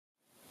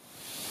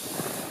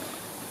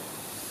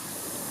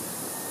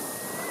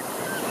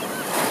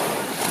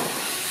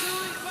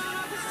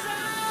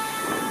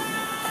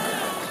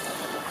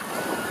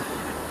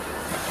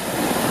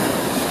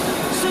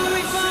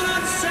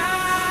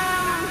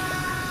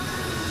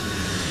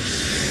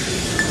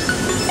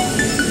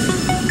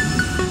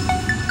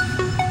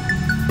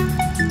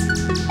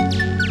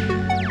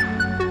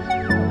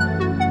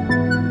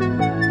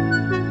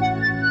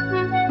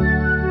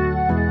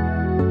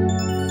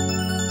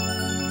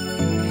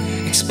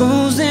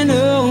Exposed and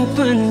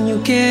open, you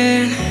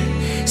can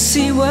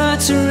see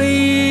what's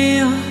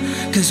real.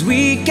 'Cause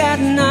we got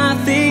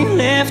nothing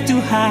left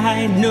to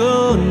hide,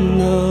 no,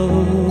 no.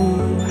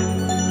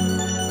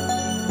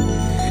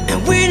 And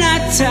we're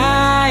not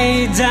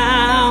tied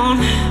down,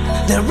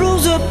 the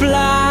rules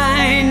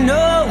apply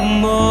no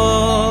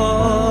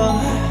more,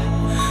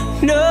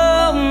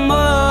 no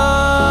more.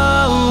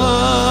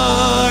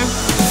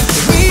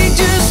 We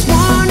just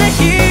wanna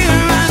hear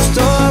our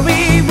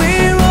story,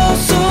 we're all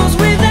souls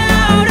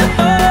without a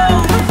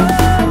home.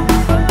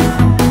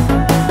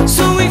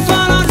 So we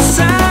follow the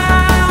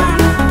sound,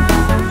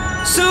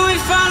 so we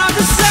follow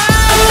the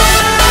sound,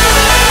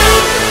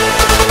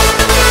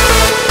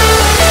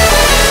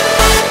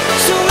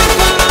 so we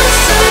follow the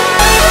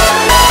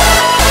sound.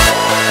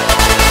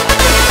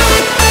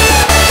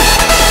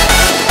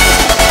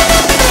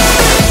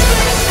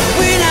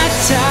 We're not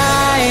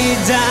tied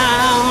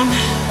down,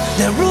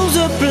 the rules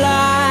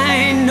apply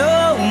no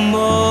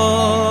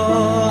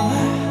more,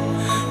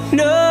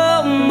 no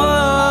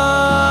more.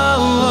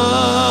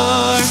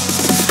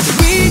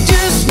 We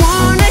just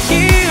wanna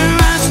hear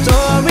our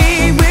story,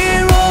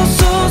 we're all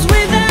souls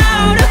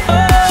without a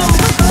home.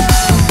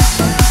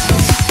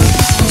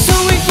 So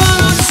we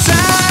follow the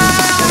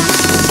sound,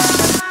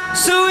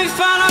 so we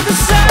follow the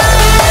sound.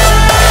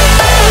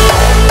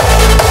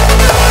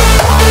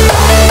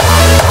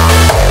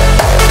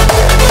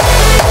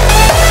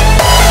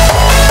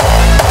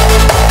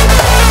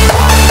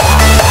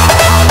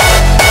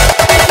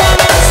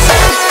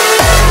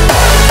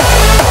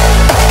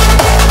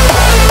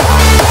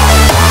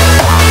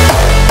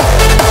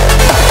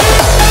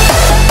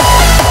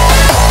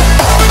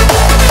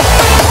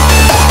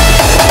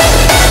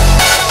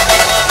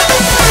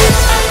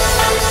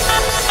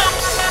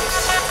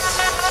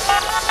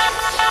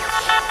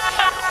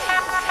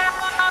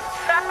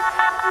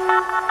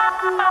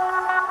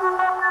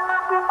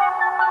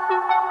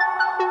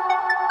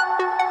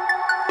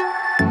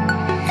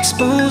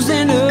 Exposed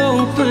and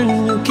open,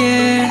 you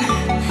can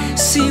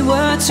see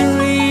what's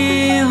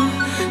real.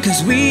 'Cause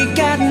we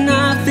got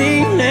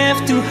nothing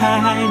left to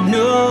hide,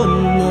 no,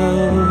 no.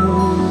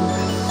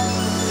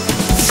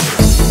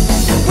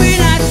 And we're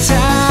not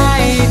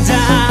tied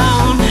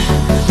down,